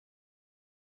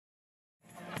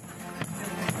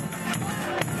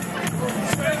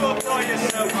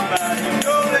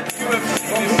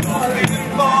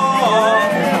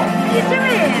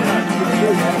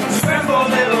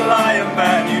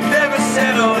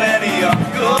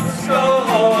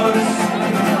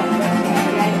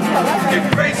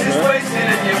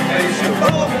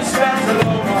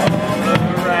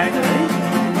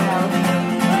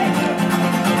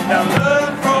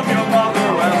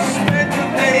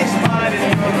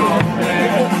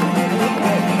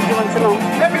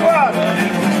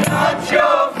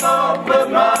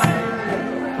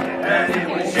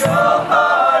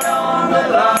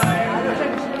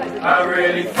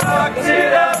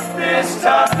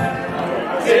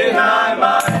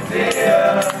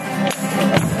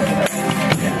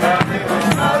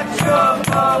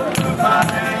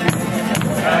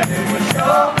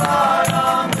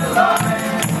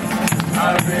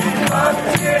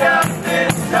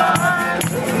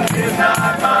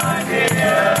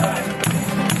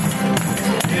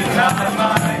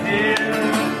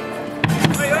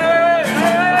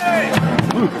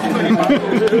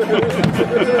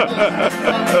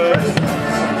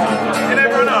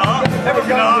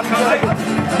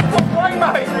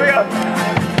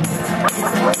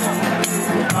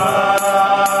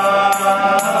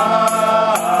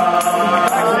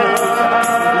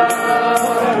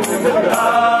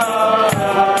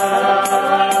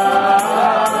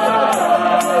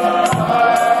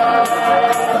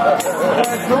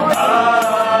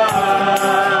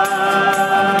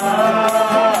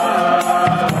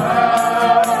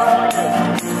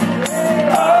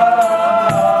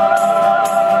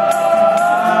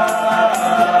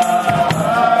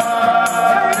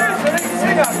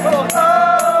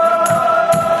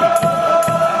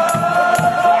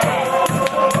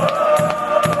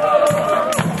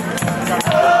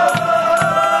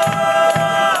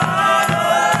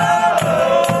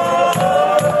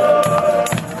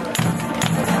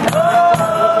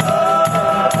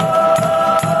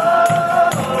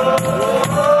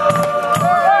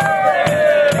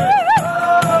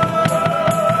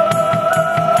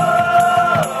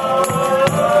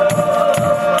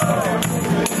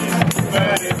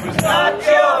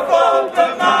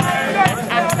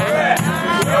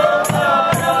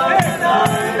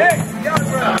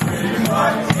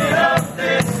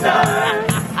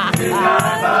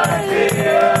time, my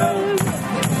dear.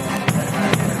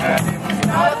 And it was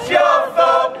not your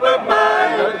fault but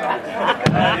mine.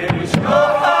 And it was your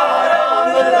heart on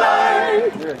the line.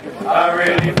 I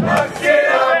really fucked it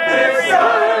up this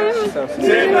time.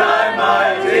 Tonight,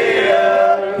 my dear.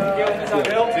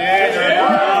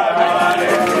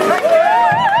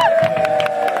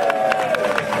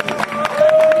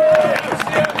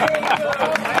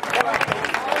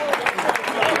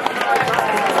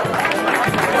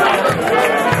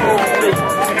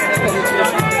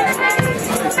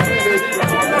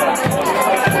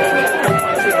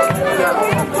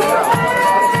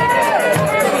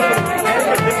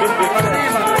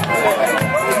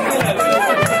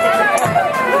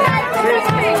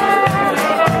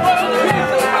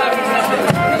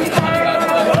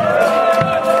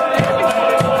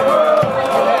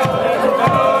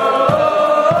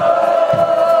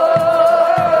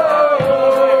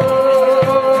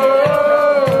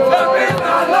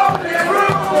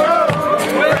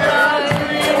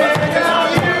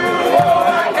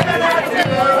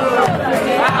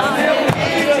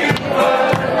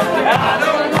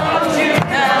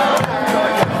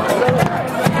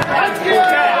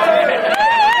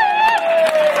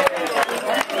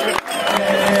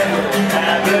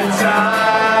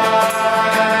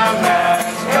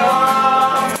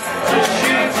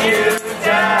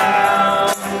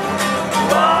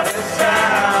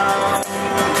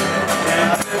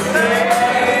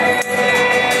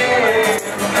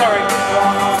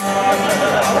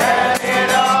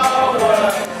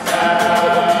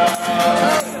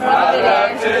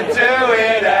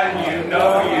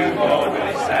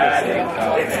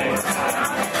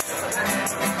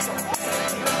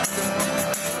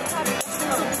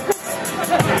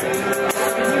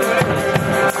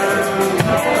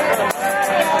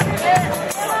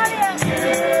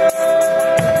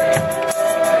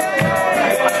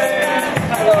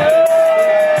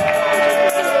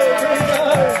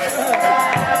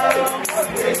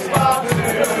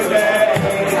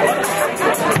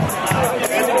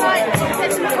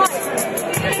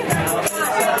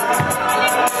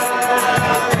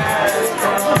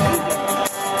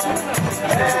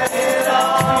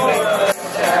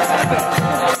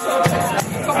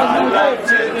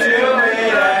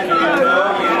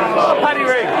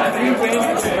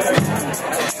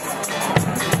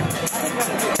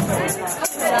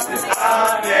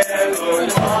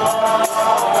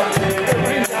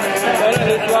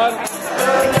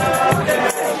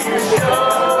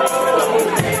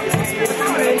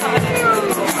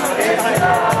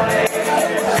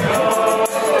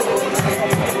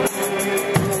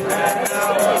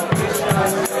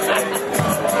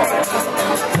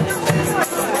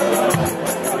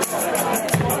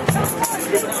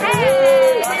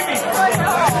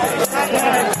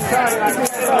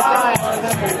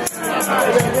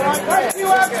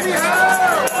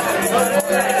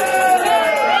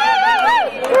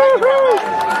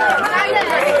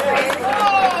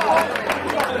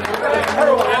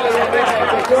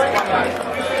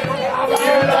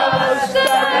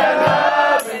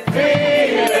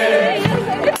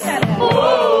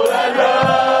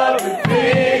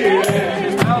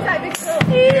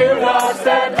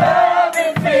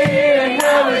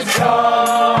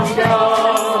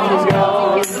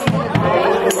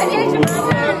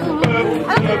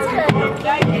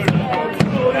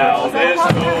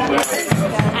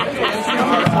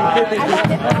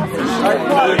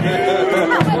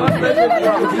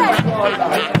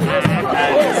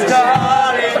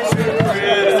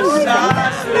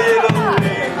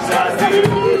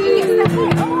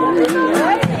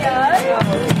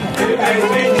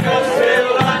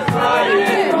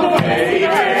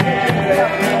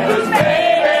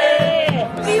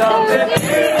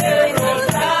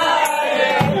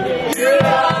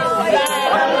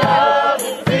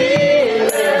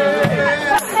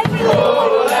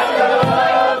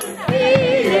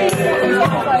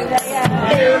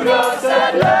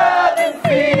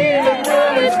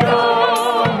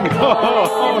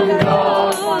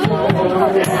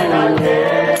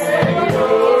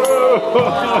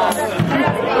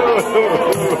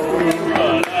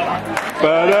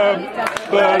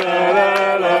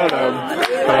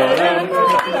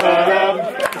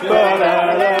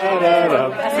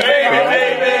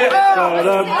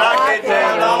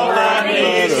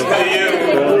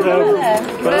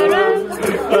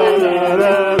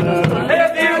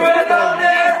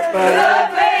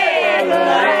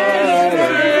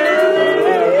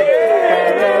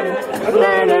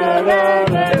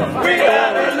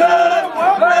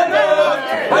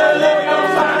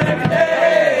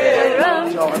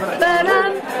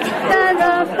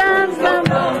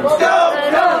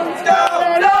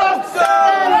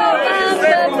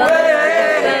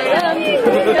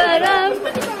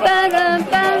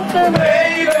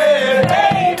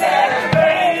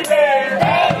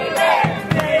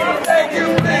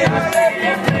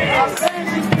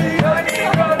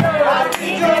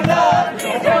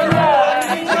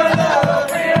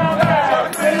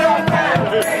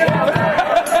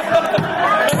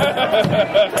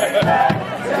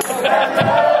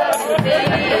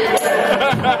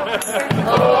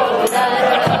 Oh, that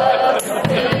love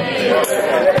is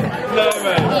healing. No,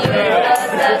 mate.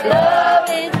 That love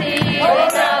is healing.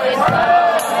 Now it's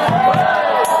gone.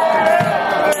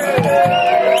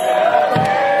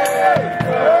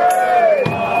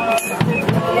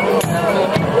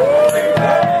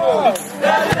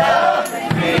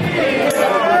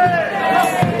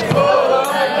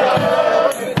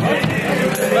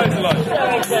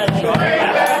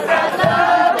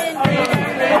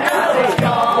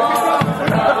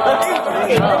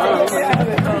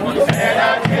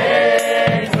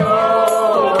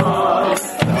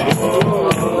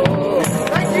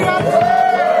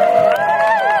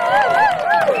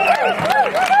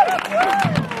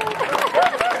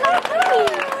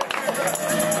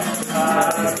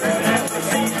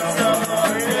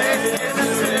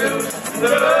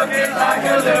 Looking like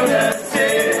a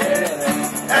lunatic,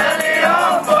 and it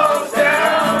all falls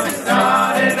down. It's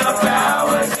not enough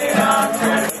hours in our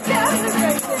trip.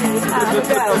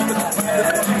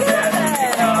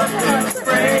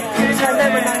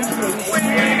 We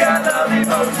got love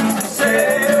emotions to say,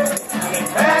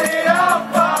 and it all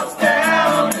falls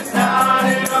down. It's not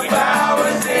enough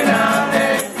hours in our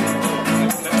day.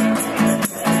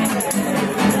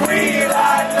 We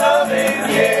like loving,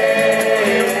 yeah.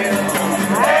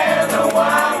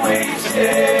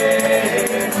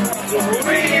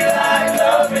 We like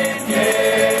loving,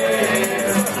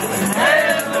 yeah,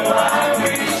 and the wine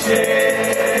we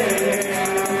share.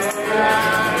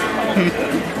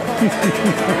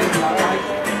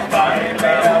 Body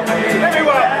made our way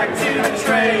back to the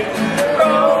train,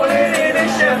 rolling in a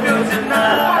Sheffield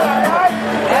tonight,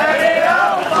 and it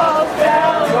all falls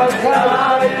down. It's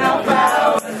not enough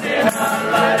hours in our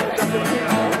life.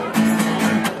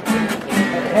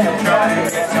 Try to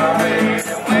get our way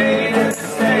to the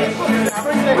station.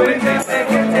 We can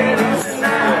take it dinner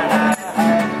tonight,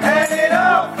 and it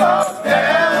all falls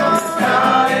down. It's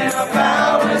not enough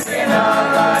hours in our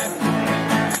life.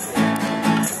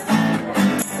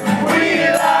 We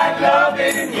like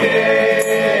loving,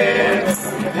 yeah,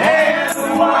 and the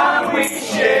wine we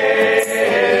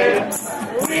share.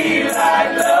 We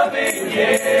like loving,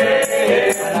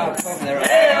 yeah,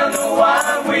 and the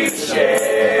wine we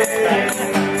share.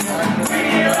 We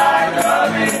like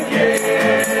loving,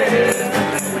 yeah,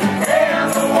 and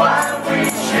the wine we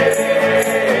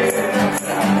share.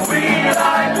 We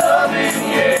like loving,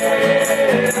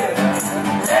 yeah,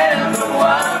 and the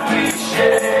wine we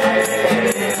share.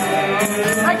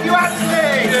 Thank you,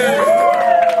 Apsley.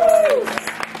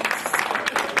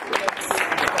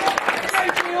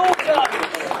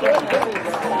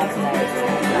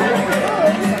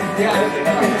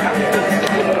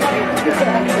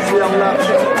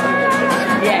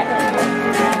 Yeah,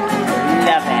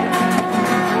 love it.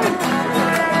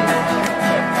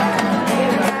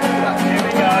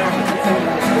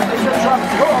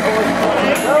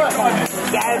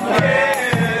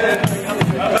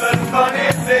 But funny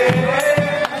thing,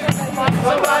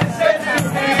 somebody said to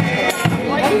me,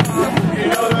 you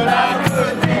know that I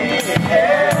could be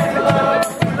in love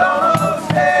with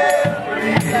almost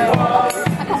everyone.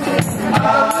 I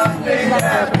think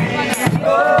that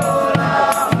people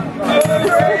are the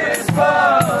greatest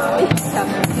fun,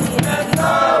 and I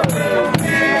will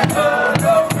never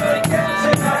over again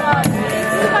tonight.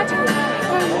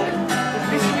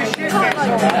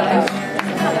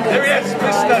 There he is,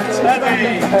 Mr. Teddy.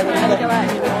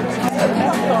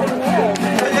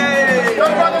 Hey,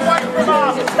 don't run away from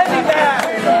us. Teddy there.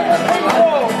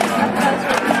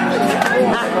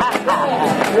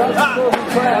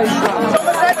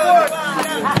 Thomas Edwards.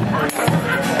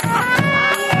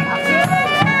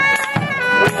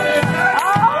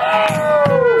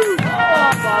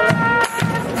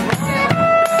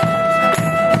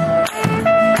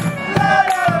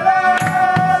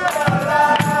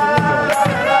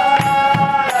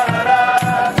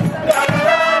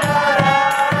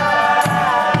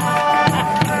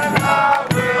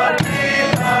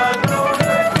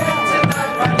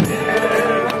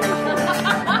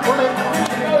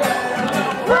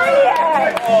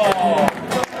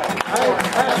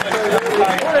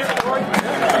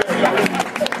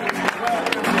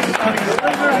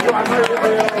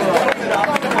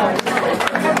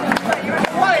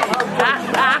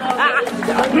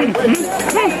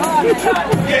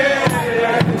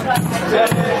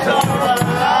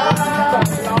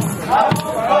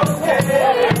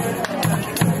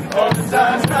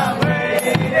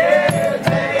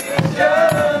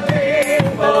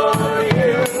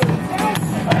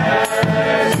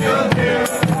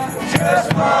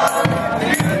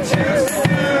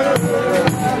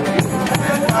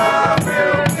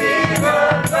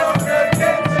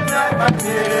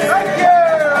 Thank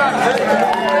you!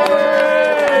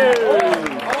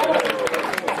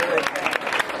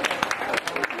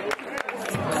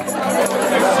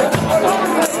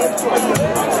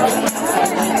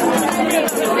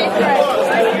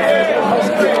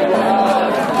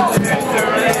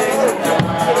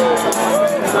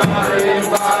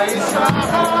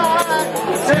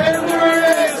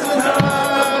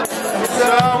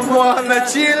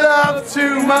 that you love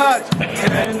too much.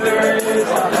 And there is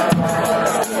a